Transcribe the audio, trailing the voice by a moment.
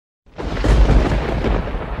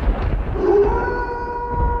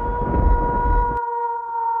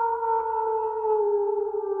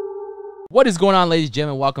What is going on, ladies and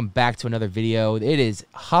gentlemen? Welcome back to another video. It is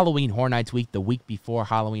Halloween Horror Nights week, the week before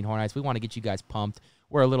Halloween Horror Nights. We want to get you guys pumped.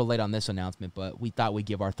 We're a little late on this announcement, but we thought we'd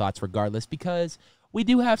give our thoughts regardless because we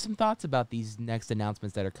do have some thoughts about these next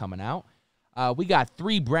announcements that are coming out. We got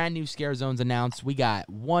 3 brand new Scare Zones announced. We got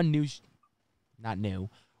one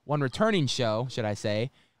returning show, should I say.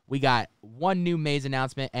 We got one new maze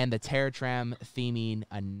announcement and the Tram theming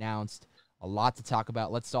announced. A lot to talk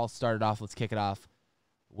about. Let's all start it off. Let's kick it off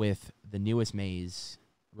with the newest maze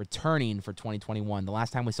returning for 2021. The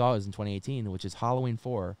last time we saw it was in 2018, which is Halloween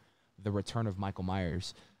 4, the return of Michael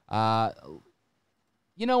Myers. You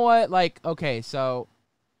know what? Like, okay, so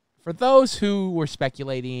for those who were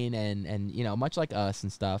speculating and you know, much like us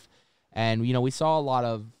and stuff, and, you know, we saw a lot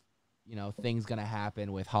of, you know, things going to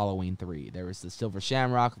happen with Halloween 3. There was the Silver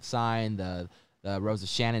Shamrock sign, the Rose of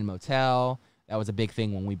Shannon Motel. That was a big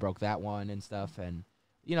thing when we broke that one and stuff. And,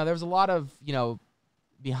 you know, there was a lot of, you know,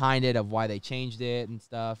 behind it of why they changed it and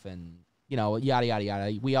stuff, and you know, yada yada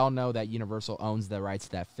yada. We all know that Universal owns the rights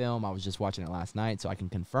to that film. I was just watching it last night, so I can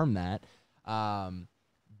confirm that.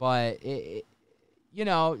 But you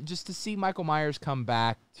know, just to see Michael Myers come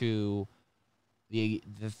back to the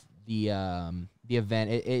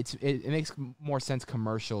event, it makes more sense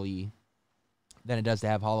commercially than it does to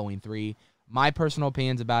have Halloween 3. My personal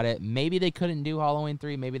opinions about it: maybe they couldn't do Halloween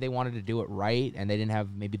 3. Maybe they wanted to do it right, and they didn't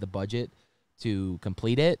have maybe the budget to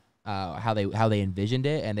complete it how they envisioned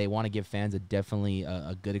it, and they want to give fans definitely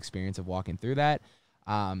a good experience of walking through that.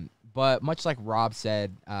 But much like Rob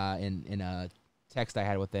said in a text I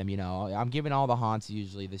had with them, you know, I'm giving all the haunts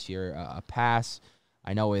usually this year a pass.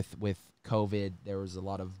 I know with COVID there was a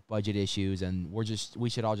lot of budget issues, and we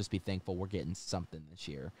should all just be thankful we're getting something this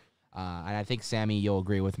year. And I think, Sammy, you'll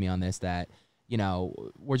agree with me on this, that, you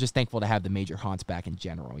know, we're just thankful to have the major haunts back in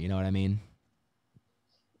general. You know what I mean?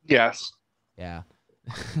 Yes. Yeah.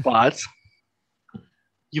 But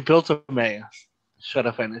you built a maze. Should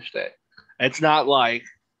have finished it. It's not like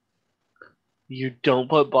you don't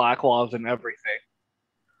put black walls in everything.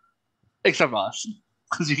 Except us.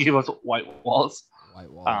 Because you gave us white walls.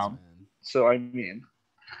 White walls, man. So, I mean,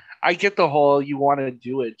 I get the whole you want to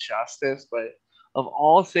do it justice, but of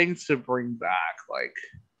all things to bring back, like,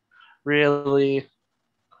 really,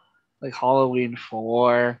 like Halloween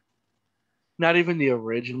 4, not even the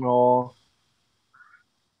original,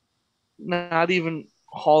 not even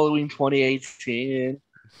Halloween 2018,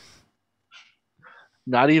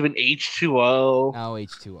 not even H2O. No,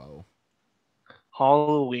 H2O.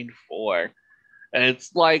 Halloween 4. And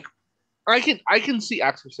it's like, I can see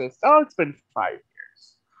Exorcist. Oh, it's been 5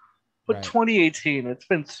 years. But right. 2018, it's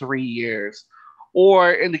been 3 years.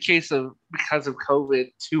 Or in the case of, because of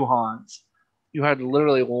COVID, 2 haunts. You had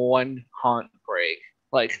literally 1 haunt break.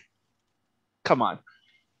 Like, come on.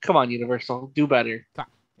 Come on, Universal. Do better.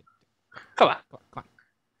 Come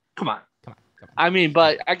on. I mean,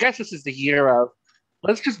 but I guess this is the year of,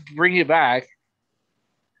 let's just bring it back.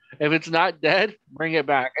 If it's not dead, bring it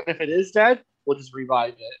back. And if it is dead, we'll just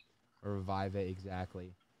revive it. Revive it,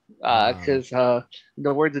 exactly. Because in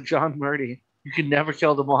the words of John Murdy, you can never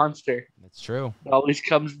kill the monster. That's true. It always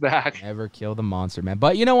comes back. Never kill the monster, man.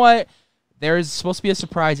 But you know what? There's supposed to be a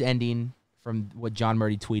surprise ending from what John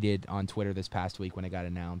Murdy tweeted on Twitter this past week when it got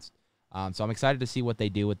announced. So I'm excited to see what they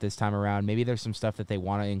do with this time around. Maybe there's some stuff that they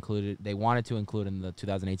want to include. They wanted to include in the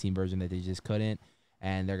 2018 version that they just couldn't,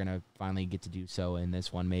 and they're gonna finally get to do so in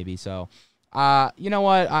this one, maybe. So, you know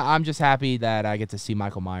what? I'm just happy that I get to see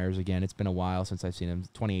Michael Myers again. It's been a while since I've seen him.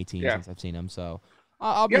 2018 since I've seen him. So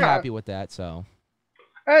I'll be happy with that. So.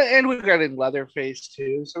 And we got in Leatherface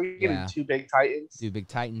too, so we're getting 2 big titans. 2 big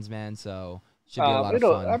titans, man. So should be a lot of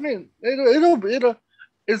fun. I mean, it'll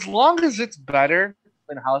as long as it's better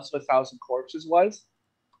than House of 1,000 Corpses was,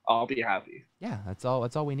 I'll be happy. Yeah, that's all.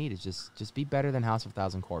 That's all we need is just be better than House of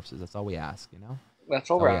 1,000 Corpses. That's all we ask, you know.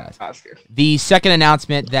 That's all we're asking. The second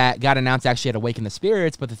announcement that got announced actually at Awaken the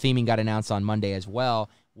Spirits, but the theming got announced on Monday as well,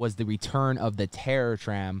 was the return of the Terror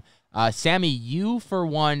Tram. Sammy, you, for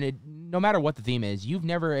one, no matter what the theme is, you've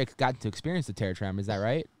never gotten to experience the Terror Tram. Is that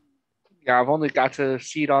right? Yeah, I've only got to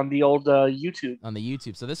see it on the old YouTube. On the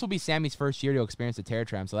YouTube. So this will be Sammy's first year to experience the Terror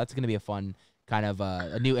Tram. So that's going to be a fun kind of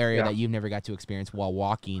a new area that you've never got to experience while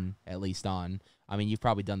walking, at least on. I mean, you've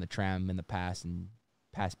probably done the tram in the past and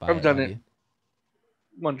passed by. I've done it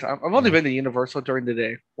one time. I've only been to Universal during the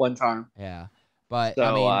day one time. Yeah. But, so,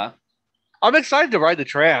 I mean, I'm excited to ride the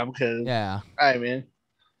tram because, I mean,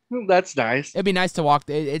 that's nice. It'd be nice to walk.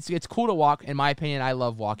 It's cool to walk. In my opinion, I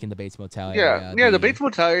love walking the Bates Motel area. Yeah, the Bates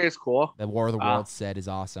Motel area is cool. The War of the Worlds set is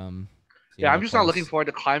awesome. So, I'm just not looking forward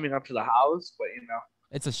to climbing up to the house, but, you know.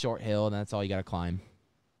 It's a short hill, and that's all you got to climb.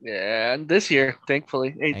 Yeah, and this year,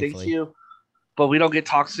 thankfully. Hey, thanks to you. but we don't get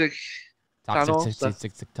toxic Toxic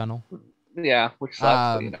tunnels. tunnel. Yeah, which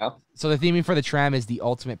sucks, but, So the theming for the Tram is the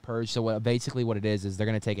ultimate purge. So basically what it is they're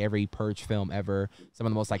going to take every purge film ever, some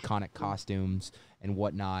of the most iconic costumes and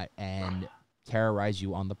whatnot, and terrorize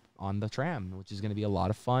you on the Tram, which is going to be a lot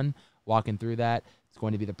of fun walking through that. It's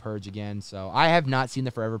going to be the purge again. So I have not seen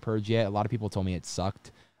the Forever Purge yet. A lot of people told me it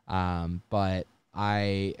sucked, but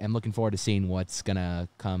I am looking forward to seeing what's going to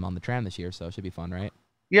come on the Tram this year. So it should be fun, right?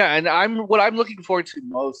 Yeah, and what I'm looking forward to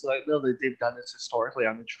most, I know that they've done this historically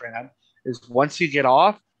on the Tram, is once you get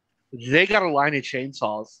off, they got a line of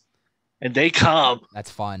chainsaws, and they come. That's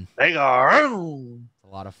fun. They go. It's a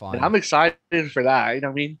lot of fun. And I'm excited for that. You know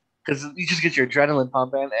what I mean? Because you just get your adrenaline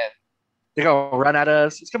pumping, and they're gonna run at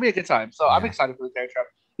us. It's gonna be a good time. So I'm excited for the Terror Trap.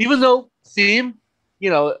 Even though theme,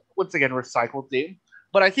 once again recycled theme,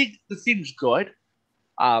 but I think the theme's good.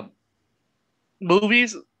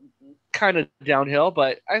 Movies kind of downhill,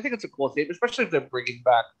 but I think it's a cool theme, especially if they're bringing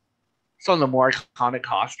back some of the more iconic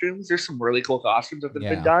costumes. There's some really cool costumes that have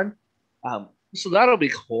been done. So that'll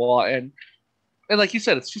be cool. And like you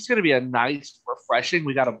said, it's just going to be a nice, refreshing.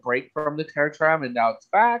 We got a break from the Terror Tram, and now it's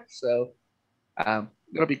back. So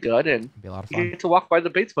it'll be good. And it'll be a lot of fun. You get to walk by the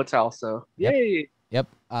Bates Motel. So yay. Yep.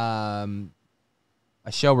 A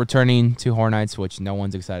show returning to Horror Nights, which no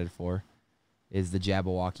one's excited for, is the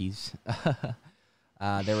Jabberwockies.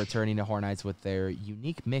 They're returning to Horror Nights with their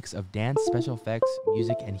unique mix of dance, special effects,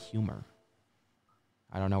 music, and humor.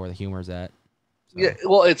 I don't know where the humor is at. So. Yeah,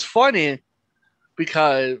 well, it's funny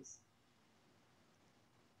because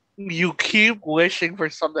you keep wishing for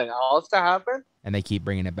something else to happen. And they keep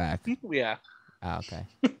bringing it back. Yeah. Oh, okay.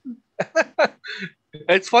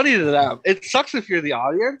 It's funny to them. It sucks if you're the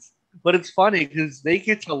audience, but it's funny because they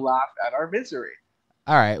get to laugh at our misery.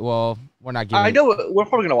 All right, well, we're not giving. I know we're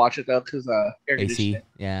probably gonna watch it though because AC,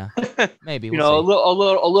 yeah, maybe a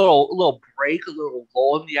little break, a little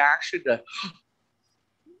lull in the action.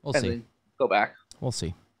 We'll see. Then go back. We'll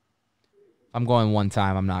see. I'm going one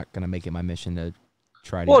time. I'm not gonna make it my mission to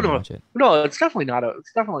try to watch it. No, it's definitely not.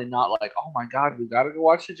 It's definitely not like, oh my god, we gotta go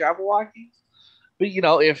watch the Jabberwockies. But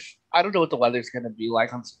if I don't know what the weather's gonna be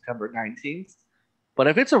like on September 19th, but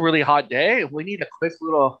if it's a really hot day, we need a quick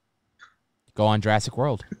little. Go on Jurassic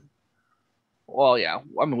World. Well, yeah.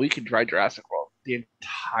 I mean, we can try Jurassic World the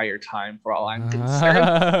entire time for all I'm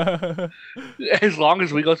concerned. As long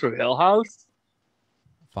as we go through Hill House.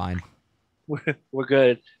 Fine. We're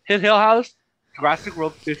good. Hit Hill House, Jurassic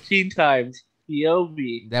World 15 times.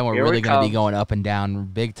 POV. Then we're really going to be going up and down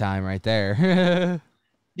big time right there.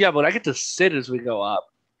 Yeah, but I get to sit as we go up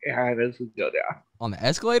and as we go down. On the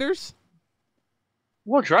escalators?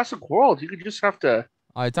 Well, Jurassic World, you could just have to...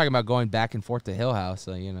 Oh, you're talking about going back and forth to Hill House,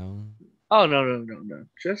 so, Oh, no.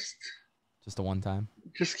 Just the one time.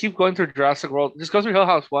 Just keep going through Jurassic World. Just go through Hill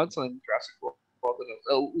House once and then Jurassic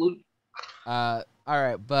World. All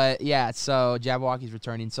right, but yeah, so Jabberwocky's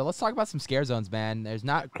returning. So let's talk about some scare zones, man. There's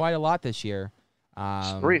not quite a lot this year.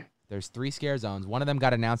 There's 3 scare zones. One of them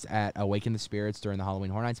got announced at Awaken the Spirits during the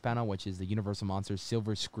Halloween Horror Nights panel, which is the Universal Monsters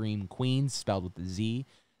Silver Scream Queens, spelled with the Z.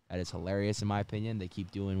 That is hilarious in my opinion. They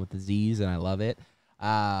keep doing with the Z's, and I love it.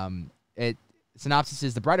 Synopsis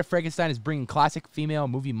is: the Bride of Frankenstein is bringing classic female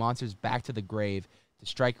movie monsters back to the grave to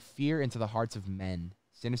strike fear into the hearts of men.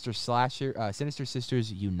 Sinister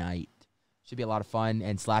Sisters unite. Should be a lot of fun,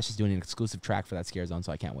 and Slash is doing an exclusive track for that scare zone,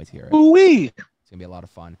 so I can't wait to hear it. Ooh-wee. It's gonna be a lot of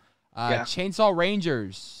fun. Chainsaw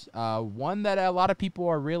Rangers, one that a lot of people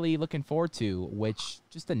are really looking forward to. Which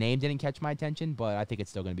just the name didn't catch my attention, but I think it's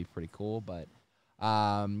still gonna be pretty cool. But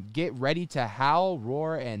get ready to howl,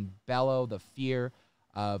 roar, and bellow the fear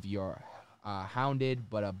of your hounded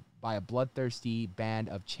by a bloodthirsty band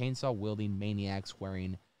of chainsaw-wielding maniacs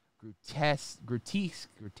wearing grotesque.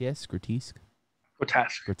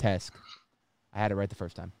 I had it right the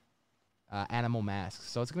first time. Animal masks.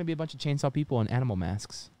 So it's going to be a bunch of chainsaw people in animal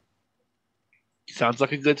masks. Sounds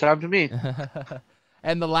like a good time to me.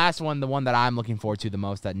 And the last one, the one that I'm looking forward to the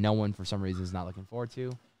most, that no one for some reason is not looking forward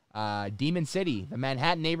to. Demon City. The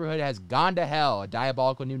Manhattan neighborhood has gone to hell. A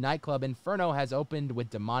diabolical new nightclub, Inferno, has opened with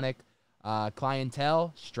demonic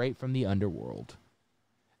clientele straight from the underworld.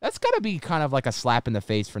 That's got to be kind of like a slap in the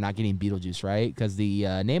face for not getting Beetlejuice, right? Because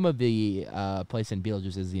the name of the place in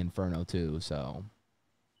Beetlejuice is the Inferno, too. So,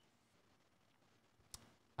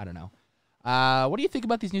 I don't know. What do you think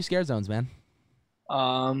about these new scare zones, man?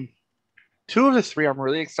 2 of the 3 I'm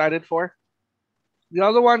really excited for. The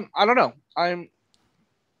other one, I don't know. I'm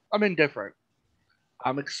indifferent.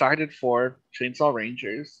 I'm excited for Chainsaw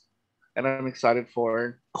Rangers, and I'm excited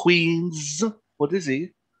for Queens with a Z.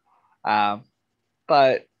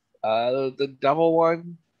 But the devil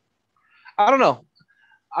one, I don't know.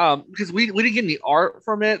 Because we didn't get any art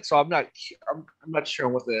from it, so I'm not sure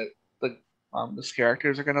what the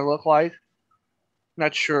characters are gonna look like.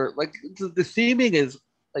 Not sure. Like the theming is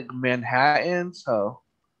like Manhattan, so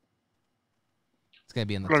It's gonna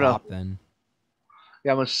be in the I don't know. top then.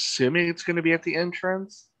 Yeah, I'm assuming it's gonna be at the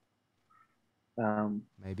entrance.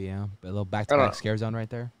 Maybe, yeah. But a little I back-to-back don't. scare zone right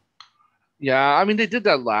there. Yeah, I mean they did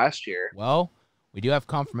that last year. Well, we do have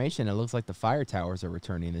confirmation. It looks like the fire towers are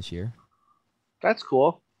returning this year. That's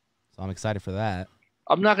cool. So I'm excited for that.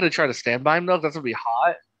 I'm not gonna try to stand by him though. That's gonna be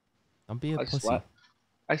hot. Don't be a I pussy. sweat.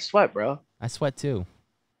 I sweat, bro. I sweat too.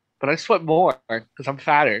 But I sweat more because I'm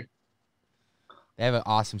fatter. They have an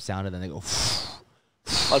awesome sound and then they go.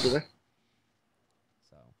 I'll do that.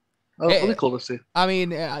 So, oh, it'll be cool to see. I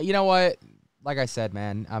mean, you know what? Like I said,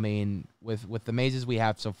 man. I mean, with the mazes we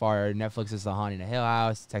have so far, Netflix is The Haunting of Hill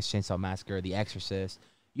House, Texas Chainsaw Massacre, The Exorcist,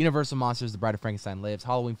 Universal Monsters, The Bride of Frankenstein Lives,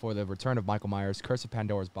 Halloween 4, The Return of Michael Myers, Curse of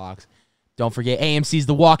Pandora's Box. Don't forget AMC's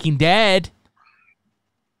The Walking Dead.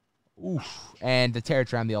 Oof. And the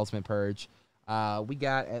Tram, The Ultimate Purge. We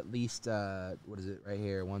got at least, what is it right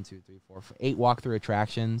here? 1, 2, 3, 4, 8 walkthrough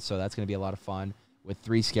attractions. So that's going to be a lot of fun with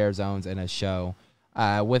 3 scare zones and a show.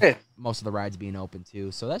 With most of the rides being open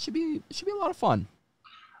too. So that should be a lot of fun.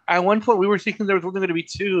 At one point we were thinking there was only going to be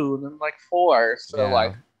 2 and then like 4. So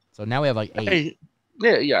yeah. So now we have like 8. Hey,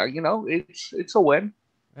 yeah, you know, it's a win.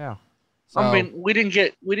 Yeah. So, I mean, we didn't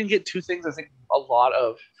get 2 things I think a lot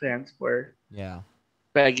of fans were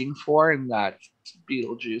begging for, and that's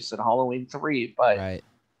Beetlejuice and Halloween 3. But right.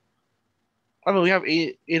 I mean, we have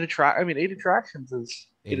 8 attractions is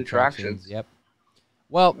 8 attractions. Yep.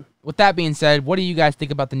 Well, with that being said, what do you guys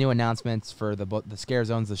think about the new announcements for the Scare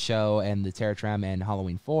Zones, the show, and the Terror Tram and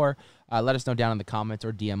Halloween 4? Let us know down in the comments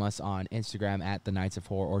or DM us on Instagram at the Nights of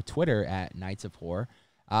Horror or Twitter at Nights of Horror.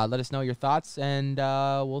 Let us know your thoughts, and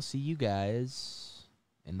we'll see you guys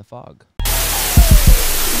in the fog.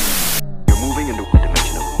 You're moving